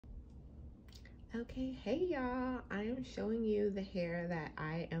Okay, hey y'all, I am showing you the hair that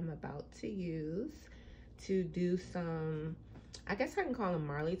I am about to use to do some, I guess I can call them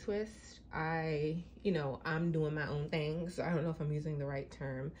Marley twists. I'm doing my own thing, so I don't know if I'm using the right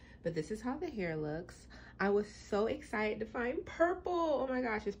term, but this is how the hair looks. I was so excited to find purple. Oh my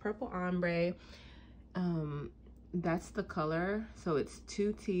gosh, it's purple ombre. That's the color, so it's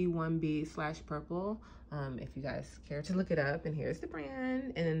 2T1B/purple. If you guys care to look it up. And here's the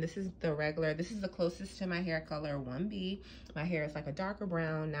brand, and then this is the regular. This is the closest to my hair color, 1B. My hair is like a darker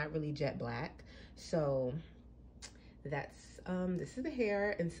brown, not really jet black. So that's this is the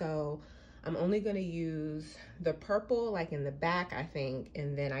hair. And so I'm only gonna use the purple like in the back, I think,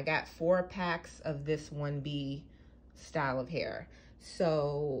 and then I got 4 packs of this 1B style of hair.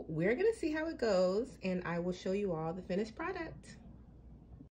 So we're gonna see how it goes, and I will show you all the finished product.